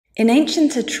In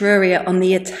ancient Etruria on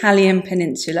the Italian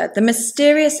peninsula, the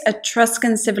mysterious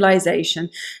Etruscan civilization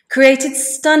created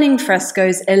stunning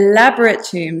frescoes, elaborate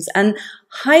tombs, and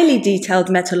highly detailed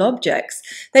metal objects.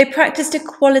 They practiced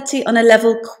equality on a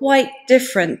level quite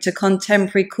different to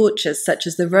contemporary cultures such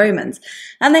as the Romans,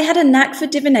 and they had a knack for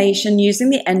divination using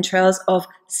the entrails of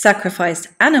sacrificed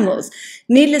animals.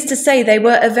 Needless to say, they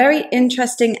were a very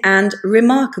interesting and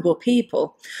remarkable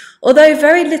people. Although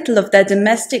very little of their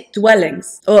domestic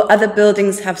dwellings or other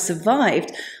buildings have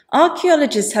survived,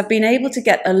 archaeologists have been able to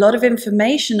get a lot of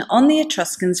information on the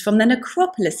Etruscans from the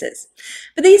necropolises.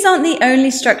 But these aren't the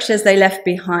only structures they left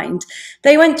behind.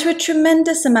 They went to a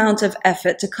tremendous amount of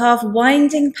effort to carve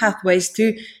winding pathways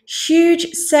through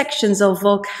huge sections of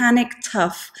volcanic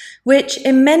tuff, which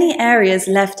in many areas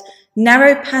left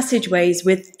narrow passageways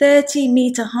with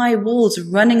 30-meter high walls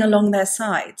running along their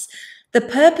sides. The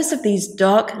purpose of these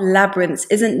dark labyrinths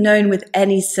isn't known with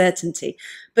any certainty,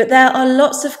 but there are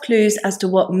lots of clues as to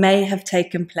what may have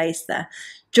taken place there.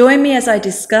 Join me as I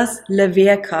discuss La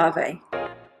Vie Cave.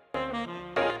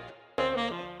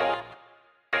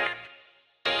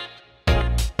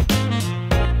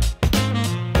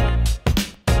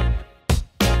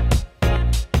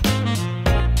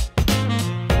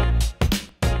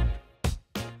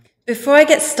 Before I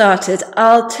get started,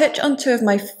 I'll touch on two of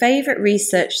my favorite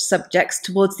research subjects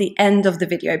towards the end of the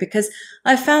video because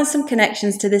I found some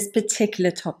connections to this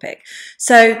particular topic.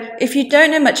 So if you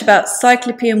don't know much about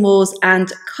cyclopean walls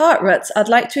and cart ruts, I'd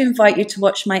like to invite you to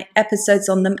watch my episodes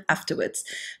on them afterwards.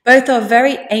 Both are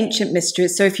very ancient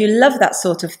mysteries, so if you love that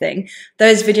sort of thing,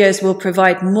 those videos will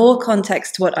provide more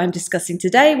context to what I'm discussing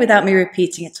today without me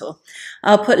repeating it all.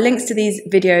 I'll put links to these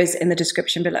videos in the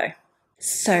description below.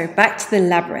 So back to the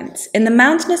labyrinths. In the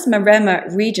mountainous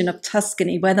Maremma region of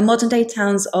Tuscany, where the modern-day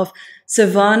towns of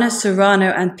Savana,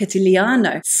 Sorano and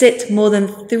Pitigliano sit more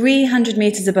than 300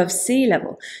 meters above sea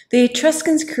level, the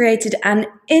Etruscans created an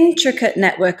intricate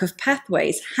network of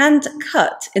pathways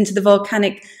hand-cut into the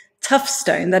volcanic tuff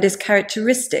stone that is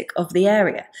characteristic of the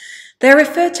area. They're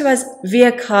referred to as Vie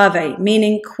Cave,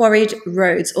 meaning quarried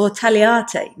roads, or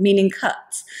tagliate, meaning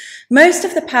cuts. Most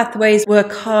of the pathways were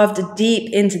carved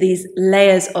deep into these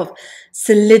layers of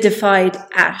solidified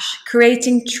ash,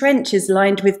 creating trenches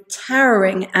lined with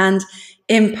towering and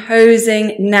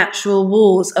imposing natural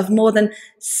walls of more than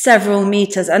several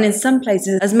meters, and in some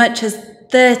places as much as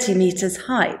 30 meters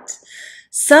height.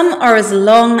 Some are as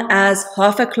long as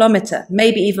half a kilometer,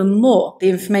 maybe even more. The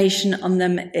information on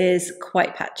them is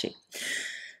quite patchy.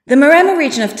 The Maremma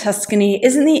region of Tuscany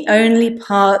isn't the only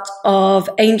part of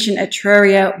ancient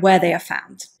Etruria where they are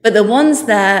found, but the ones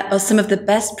there are some of the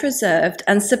best preserved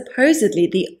and supposedly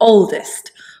the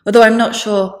oldest, although I'm not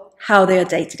sure how they are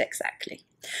dated exactly.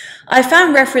 I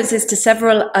found references to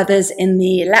several others in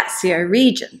the Lazio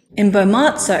region. In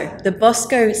Bomarzo, the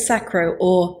Bosco Sacro,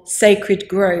 or Sacred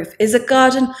Grove, is a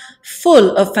garden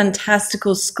full of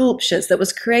fantastical sculptures that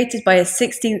was created by a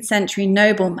 16th century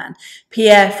nobleman,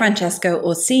 Pier Francesco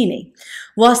Orsini.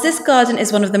 Whilst this garden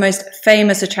is one of the most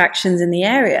famous attractions in the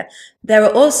area, there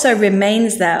are also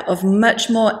remains there of much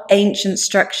more ancient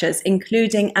structures,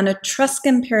 including an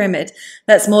Etruscan pyramid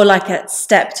that's more like a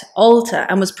stepped altar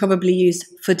and was probably used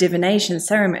for divination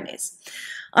ceremonies.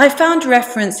 I found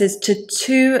references to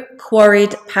two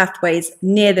quarried pathways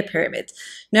near the pyramid,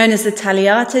 known as the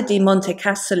Tagliate di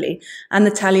Montecassoli and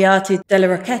the Tagliate della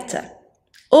Rocchetta.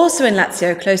 Also in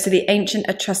Lazio, close to the ancient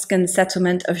Etruscan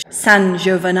settlement of San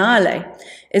Giovanale,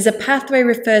 is a pathway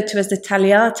referred to as the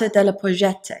Tagliate della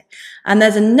Poggette, and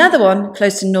there's another one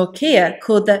close to Norcia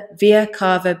called the Vie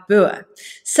Cave Bua.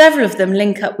 Several of them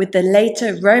link up with the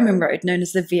later Roman road known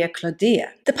as the Via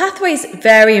Claudia. The pathways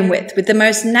vary in width, with the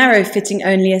most narrow fitting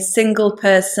only a single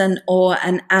person or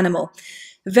an animal.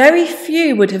 Very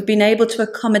few would have been able to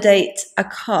accommodate a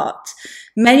cart.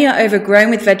 Many are overgrown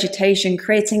with vegetation,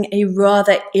 creating a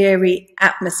rather eerie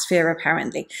atmosphere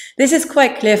apparently. This is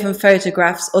quite clear from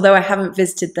photographs, although I haven't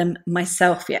visited them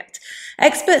myself yet.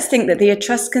 Experts think that the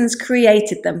Etruscans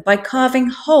created them by carving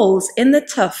holes in the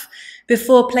tuff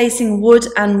before placing wood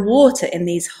and water in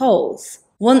these holes.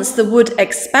 Once the wood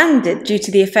expanded due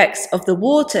to the effects of the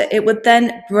water, it would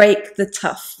then break the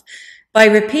tuff. By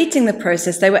repeating the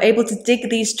process, they were able to dig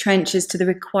these trenches to the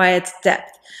required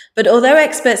depth. But although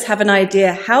experts have an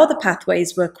idea how the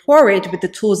pathways were quarried with the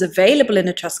tools available in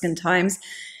Etruscan times,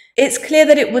 it's clear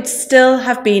that it would still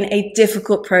have been a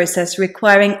difficult process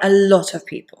requiring a lot of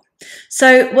people.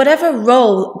 So whatever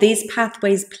role these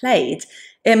pathways played,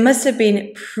 it must have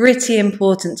been pretty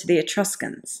important to the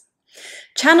Etruscans.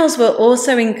 Channels were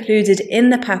also included in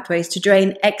the pathways to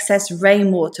drain excess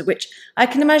rainwater, which I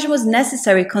can imagine was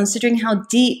necessary considering how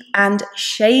deep and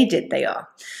shaded they are.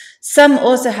 Some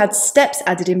also had steps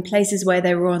added in places where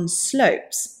they were on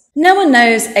slopes. No one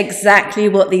knows exactly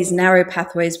what these narrow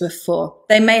pathways were for.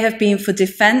 They may have been for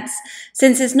defense.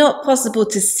 Since it's not possible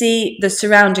to see the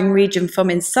surrounding region from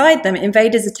inside them,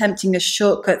 invaders attempting a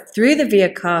shortcut through the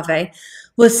Vie Cave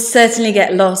will certainly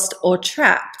get lost or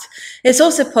trapped. It's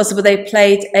also possible they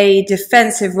played a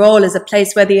defensive role as a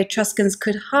place where the Etruscans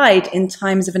could hide in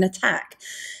times of an attack.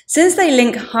 Since they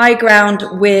link high ground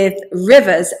with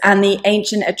rivers and the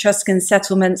ancient Etruscan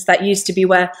settlements that used to be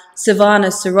where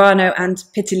Savana, Serrano and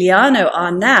Pitiliano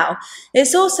are now,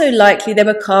 it's also likely they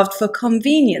were carved for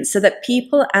convenience so that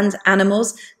people and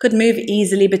animals could move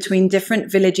easily between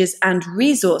different villages and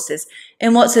resources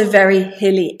in what's a very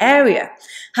hilly area.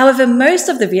 However, most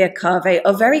of the Vie Cave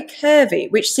are very curvy,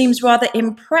 which seems rather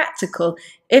impractical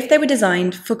if they were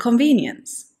designed for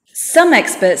convenience. Some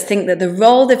experts think that the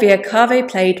role the Vie Cave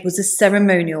played was a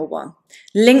ceremonial one,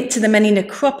 linked to the many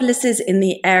necropolises in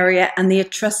the area and the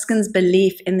Etruscans'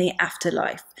 belief in the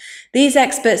afterlife. These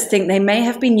experts think they may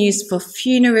have been used for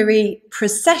funerary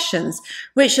processions,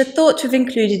 which are thought to have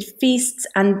included feasts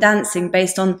and dancing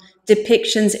based on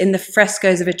depictions in the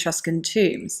frescoes of Etruscan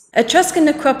tombs. Etruscan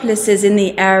necropolises in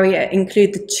the area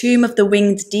include the Tomb of the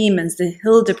Winged Demons, the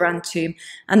Hildebrand tomb,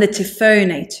 and the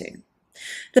Tifone tomb.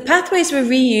 The pathways were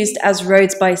reused as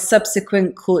roads by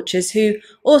subsequent cultures who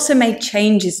also made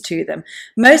changes to them.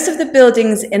 Most of the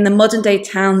buildings in the modern-day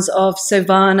towns of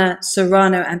Savana,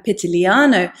 Serrano and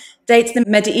Pitiliano date to the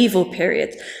medieval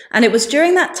period, and it was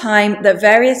during that time that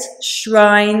various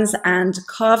shrines and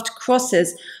carved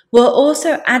crosses were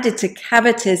also added to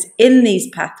cavities in these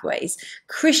pathways,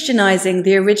 Christianizing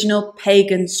the original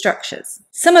pagan structures.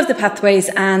 Some of the pathways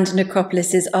and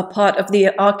necropolises are part of the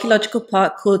archaeological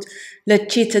park called La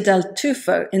Città del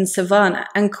Tuffo in Savana,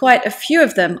 and quite a few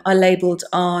of them are labelled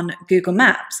on Google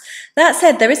Maps. That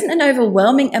said, there isn't an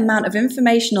overwhelming amount of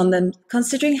information on them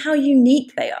considering how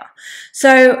unique they are.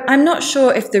 So I'm not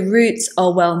sure if the routes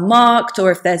are well marked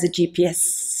or if there's a GPS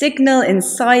signal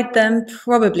inside them,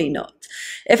 probably not.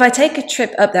 If I take a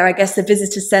trip up there, I guess the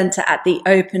visitor centre at the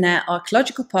open air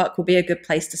archaeological park will be a good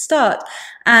place to start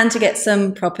and to get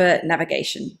some proper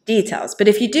navigation details. But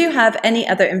if you do have any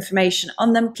other information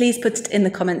on them, please put it in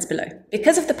the comments below.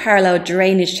 Because of the parallel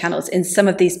drainage channels in some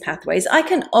of these pathways, I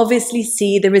can obviously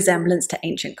see the resemblance to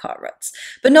ancient cart ruts.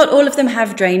 But not all of them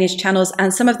have drainage channels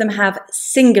and some of them have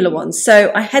singular ones,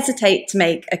 so I hesitate to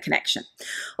make a connection.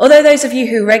 Although those of you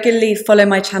who regularly follow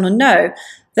my channel know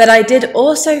that I did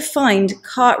also find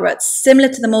cart ruts similar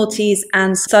to the Maltese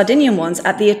and Sardinian ones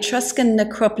at the Etruscan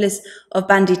necropolis of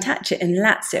Banditaccia in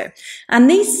Lazio. And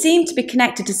these seem to be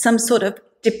connected to some sort of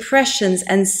depressions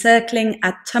encircling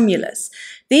a tumulus.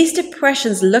 These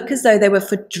depressions look as though they were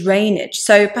for drainage,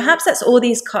 so perhaps that's all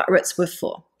these cart ruts were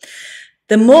for.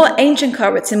 The more ancient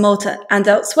cart ruts in Malta and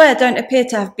elsewhere don't appear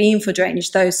to have been for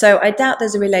drainage though, so I doubt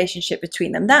there's a relationship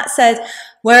between them. That said,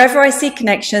 wherever I see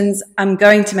connections, I'm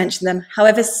going to mention them,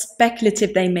 however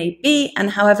speculative they may be and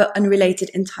however unrelated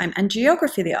in time and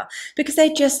geography they are, because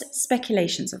they're just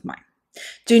speculations of mine.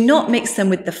 Do not mix them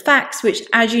with the facts, which,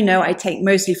 as you know, I take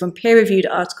mostly from peer-reviewed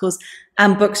articles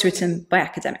and books written by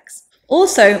academics.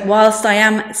 Also, whilst I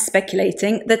am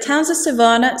speculating, the towns of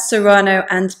Savana, Serrano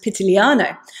and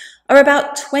Pitiliano are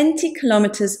about 20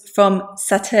 kilometers from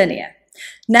Saturnia.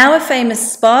 Now a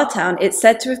famous spa town, it's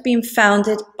said to have been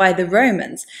founded by the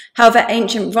Romans. However,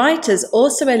 ancient writers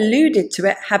also alluded to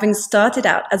it having started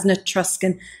out as an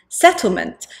Etruscan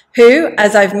settlement, who,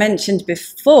 as I've mentioned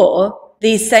before,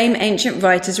 these same ancient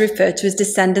writers refer to as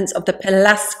descendants of the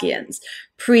Pelasgians,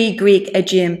 pre-Greek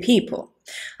Aegean people.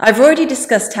 I've already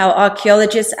discussed how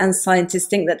archaeologists and scientists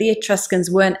think that the Etruscans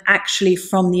weren't actually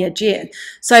from the Aegean,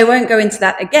 so I won't go into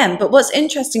that again. But what's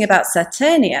interesting about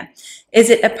Saturnia is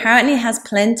it apparently has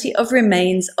plenty of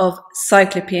remains of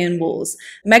Cyclopean walls,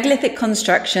 megalithic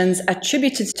constructions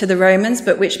attributed to the Romans,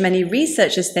 but which many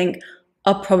researchers think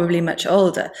are probably much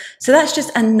older. So that's just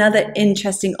another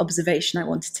interesting observation I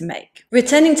wanted to make.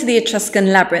 Returning to the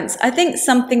Etruscan labyrinths, I think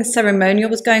something ceremonial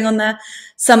was going on there,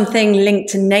 something linked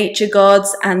to nature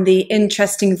gods and the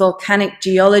interesting volcanic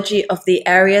geology of the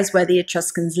areas where the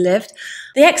Etruscans lived.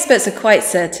 The experts are quite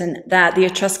certain that the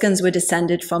Etruscans were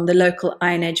descended from the local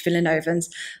Iron Age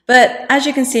Villanovans, but as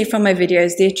you can see from my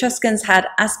videos, the Etruscans had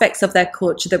aspects of their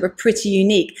culture that were pretty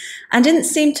unique and didn't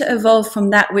seem to evolve from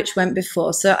that which went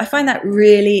before. So I find that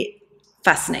really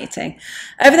fascinating.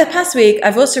 Over the past week,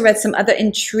 I've also read some other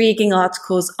intriguing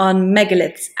articles on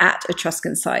megaliths at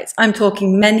Etruscan sites. I'm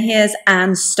talking menhirs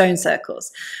and stone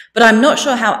circles, but I'm not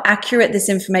sure how accurate this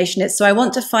information is, so I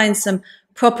want to find some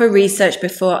proper research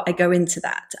before I go into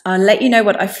that. I'll let you know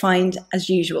what I find as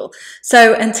usual.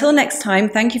 So until next time,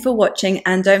 thank you for watching,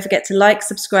 and don't forget to like,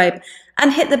 subscribe,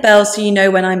 and hit the bell so you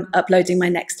know when I'm uploading my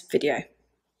next video.